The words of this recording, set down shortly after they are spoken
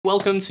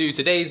Welcome to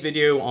today's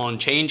video on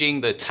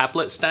changing the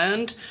tablet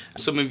stand.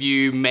 Some of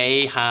you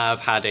may have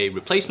had a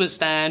replacement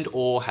stand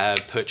or have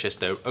purchased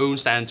their own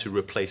stand to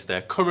replace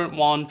their current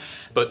one,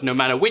 but no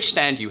matter which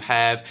stand you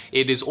have,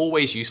 it is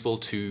always useful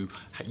to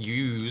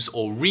use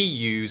or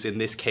reuse, in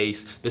this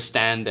case, the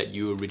stand that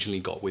you originally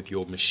got with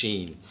your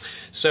machine.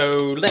 So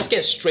let's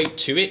get straight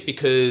to it,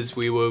 because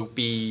we will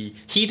be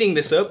heating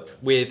this up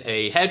with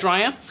a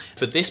hairdryer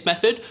for this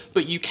method,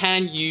 but you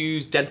can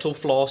use dental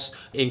floss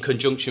in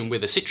conjunction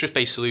with a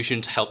citrus-based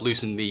solution to help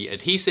loosen the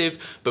adhesive,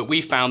 but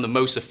we found the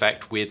most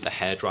effect with the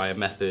hairdryer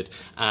method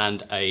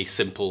and a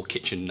simple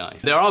kitchen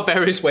knife. There are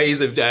various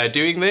ways of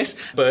doing this,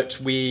 but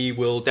we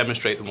will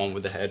demonstrate the one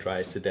with the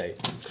hairdryer today.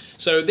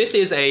 So this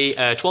is a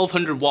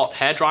 1200 watt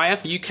hairdryer.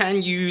 You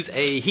can use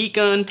a heat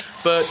gun,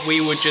 but we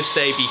would just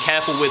say be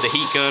careful with the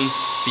heat gun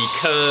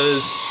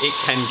because it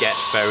can get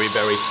very,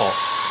 very hot.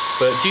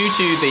 But due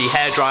to the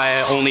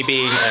hairdryer only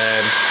being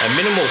a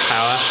minimal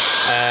power,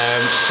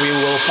 we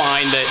will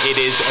find that it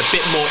is a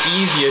bit more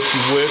easier to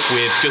work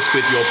with just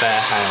with your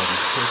bare hands.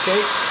 Okay?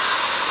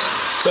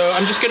 So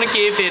I'm just going to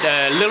give it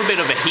a little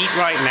bit of a heat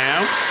right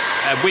now,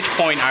 at which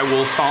point I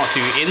will start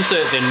to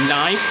insert the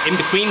knife in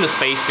between the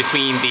space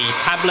between the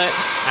tablet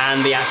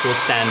and the actual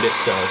stand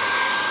itself.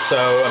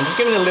 So I'm just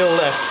giving it a little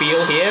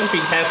feel here,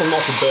 be careful not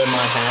to burn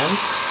my hand.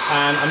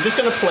 And I'm just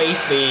going to place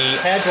the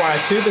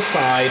hairdryer to the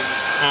side,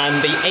 and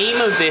the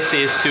aim of this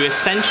is to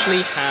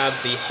essentially have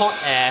the hot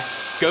air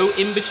go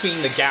in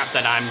between the gap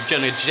that I'm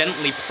going to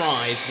gently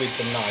prise with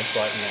the knife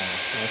right now.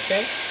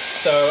 Okay?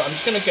 So I'm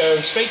just going to go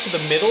straight to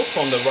the middle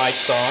from the right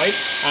side.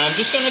 I'm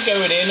just going to go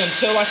it in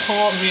until I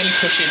can't really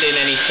push it in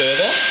any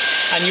further.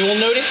 And you will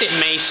notice it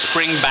may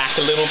spring back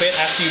a little bit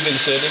after you've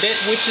inserted it,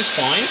 which is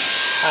fine.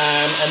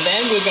 And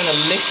then we're going to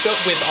lift up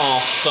with our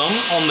thumb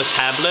on the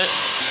tablet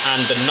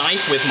and the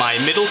knife with my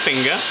middle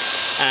finger.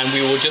 And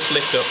we will just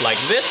lift up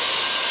like this.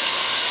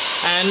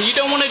 And you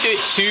don't want to do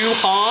it too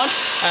hard.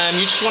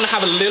 You just want to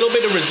have a little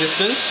bit of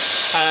resistance.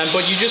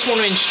 But you just want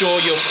to ensure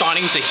you're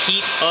starting to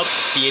heat up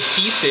the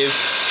adhesive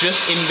just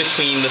in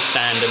between the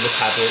stand and the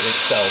tablet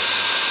itself.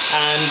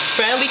 And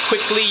fairly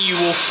quickly you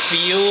will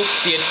feel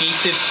the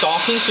adhesive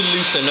starting to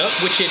loosen up,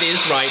 which it is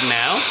right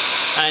now.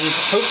 And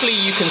hopefully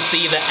you can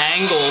see the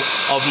angle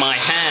of my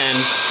hand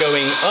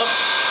going up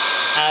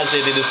as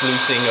it is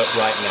loosening up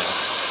right now.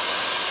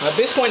 At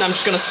this point, I'm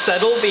just going to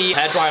settle the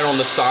hairdryer on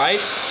the side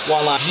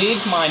while I jig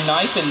my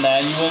knife in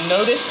there. You will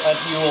notice that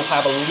you will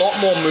have a lot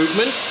more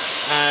movement,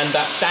 and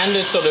that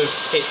standard sort of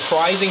it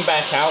prising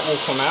back out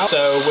will come out.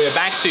 So we're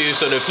back to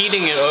sort of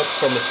heating it up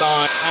from the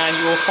side, and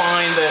you will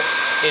find that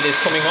it is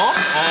coming off,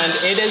 and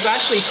it has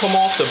actually come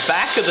off the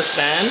back of the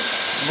stand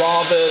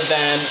rather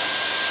than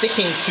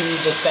sticking to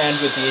the stand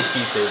with the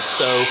adhesive.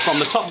 So from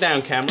the top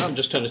down camera, I'm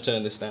just trying to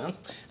turn this down,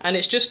 and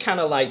it's just kind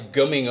of like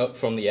gumming up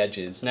from the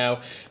edges.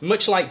 Now,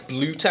 much like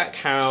blue tack,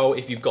 how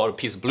if you've got a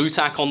piece of blue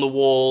tack on the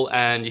wall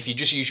and if you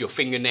just use your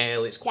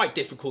fingernail, it's quite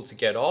difficult to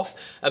get off.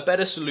 A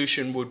better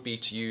solution would be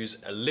to use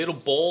a little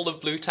ball of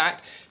blue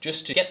tack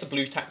just to get the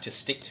blue tack to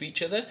stick to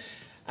each other.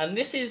 And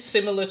this is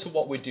similar to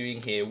what we're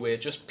doing here. We're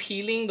just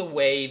peeling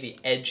away the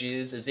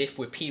edges as if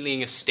we're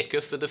peeling a sticker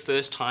for the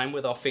first time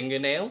with our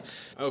fingernail.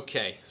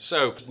 Okay,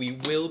 so we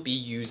will be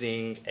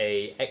using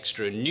an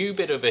extra new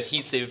bit of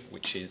adhesive,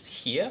 which is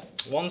here.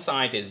 One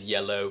side is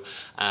yellow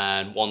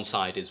and one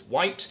side is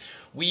white.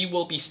 We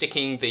will be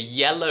sticking the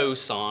yellow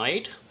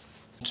side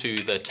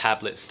to the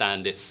tablet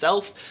stand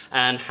itself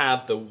and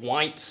have the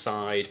white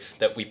side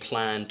that we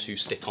plan to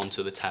stick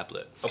onto the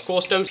tablet. Of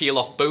course, don't peel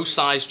off both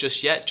sides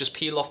just yet, just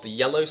peel off the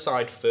yellow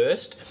side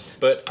first,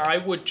 but I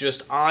would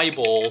just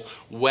eyeball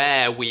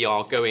where we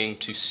are going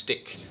to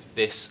stick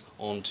this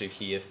onto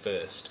here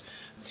first.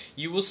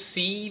 You will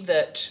see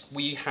that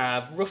we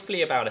have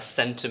roughly about 1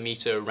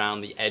 centimeter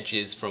around the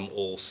edges from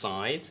all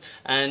sides,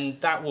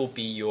 and that will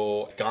be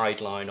your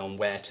guideline on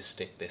where to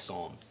stick this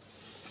on.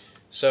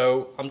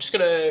 So I'm just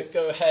going to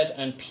go ahead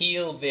and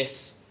peel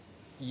this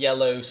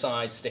yellow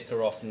side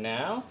sticker off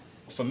now.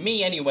 For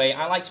me anyway,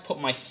 I like to put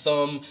my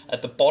thumb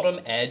at the bottom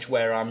edge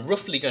where I'm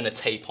roughly going to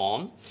tape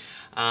on,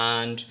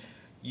 and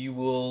you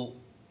will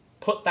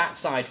put that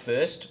side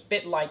first, a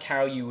bit like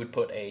how you would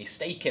put a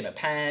steak in a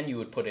pan. You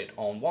would put it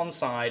on one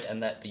side and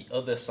let the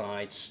other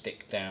side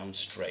stick down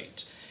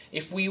straight.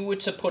 If we were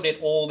to put it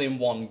all in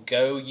one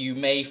go, you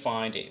may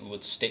find it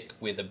would stick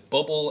with a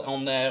bubble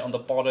on there on the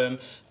bottom,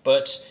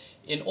 but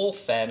in all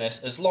fairness,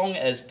 as long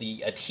as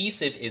the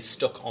adhesive is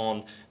stuck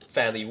on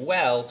fairly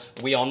well,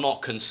 we are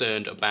not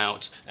concerned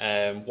about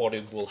what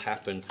will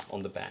happen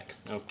on the back.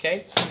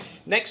 Okay.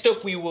 Next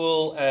up, we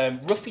will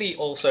roughly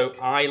also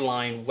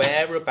eyeline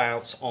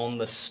whereabouts on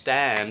the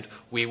stand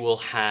we will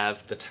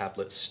have the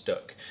tablet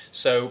stuck.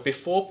 So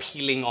before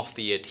peeling off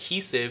the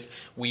adhesive,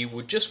 we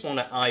would just want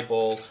to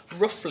eyeball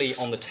roughly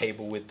on the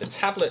table with the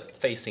tablet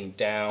facing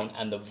down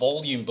and the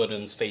volume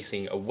buttons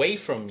facing away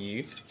from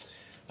you.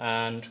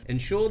 And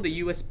ensure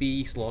the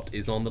USB slot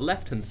is on the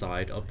left hand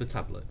side of the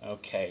tablet.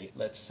 Okay,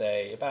 let's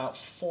say about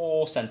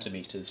 4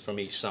 centimeters from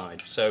each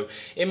side. So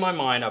in my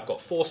mind I've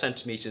got 4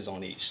 centimeters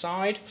on each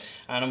side,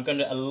 and I'm going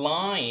to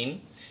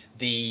align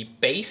the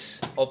base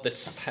of the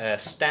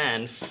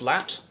stand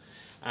flat,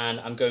 and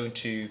I'm going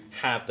to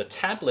have the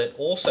tablet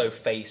also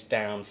face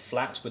down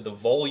flat with the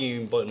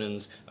volume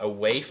buttons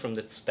away from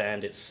the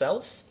stand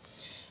itself.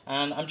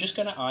 And I'm just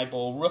going to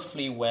eyeball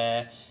roughly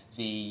where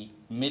the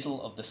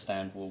middle of the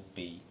stand will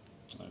be.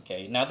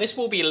 Okay, now this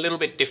will be a little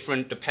bit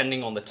different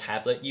depending on the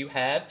tablet you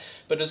have,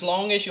 but as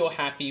long as you're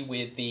happy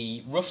with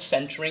the rough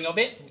centering of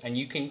it, and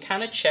you can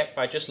kind of check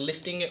by just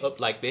lifting it up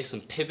like this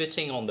and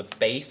pivoting on the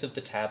base of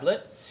the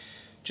tablet,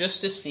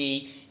 just to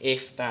see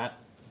if that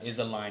is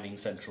aligning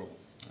central.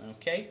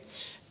 Okay,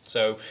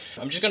 so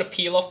I'm just going to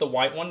peel off the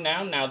white one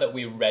now that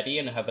we're ready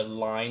and have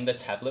aligned the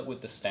tablet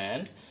with the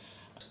stand.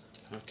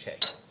 Okay,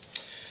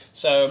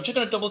 so I'm just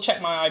going to double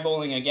check my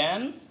eyeballing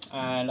again,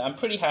 and I'm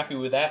pretty happy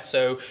with that.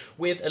 So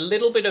with a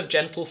little bit of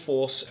gentle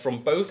force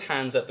from both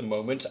hands at the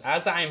moment,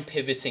 as I'm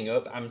pivoting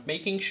up, I'm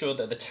making sure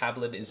that the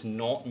tablet is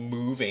not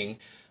moving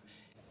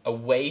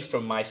away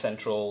from my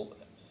central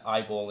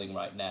eyeballing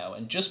right now.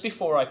 And just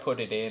before I put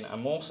it in,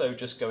 I'm also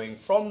just going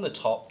from the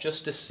top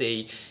just to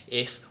see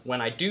if when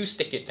I do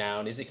stick it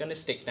down, is it going to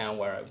stick down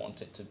where I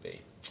want it to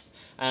be.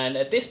 And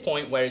at this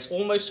point where it's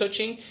almost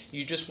touching,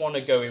 you just want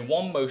to go in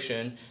one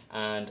motion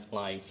and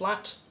lying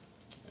flat,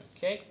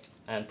 okay,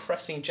 and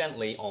pressing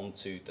gently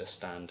onto the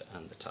stand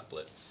and the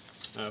tablet.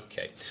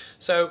 Okay,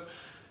 so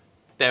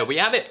there we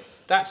have it.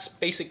 That's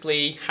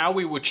basically how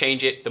we would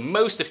change it the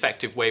most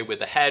effective way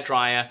with a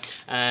hairdryer.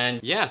 And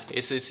yeah,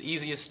 it's as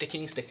easy as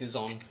sticking stickers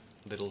on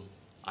little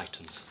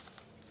items.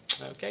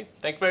 Okay,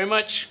 thank you very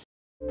much.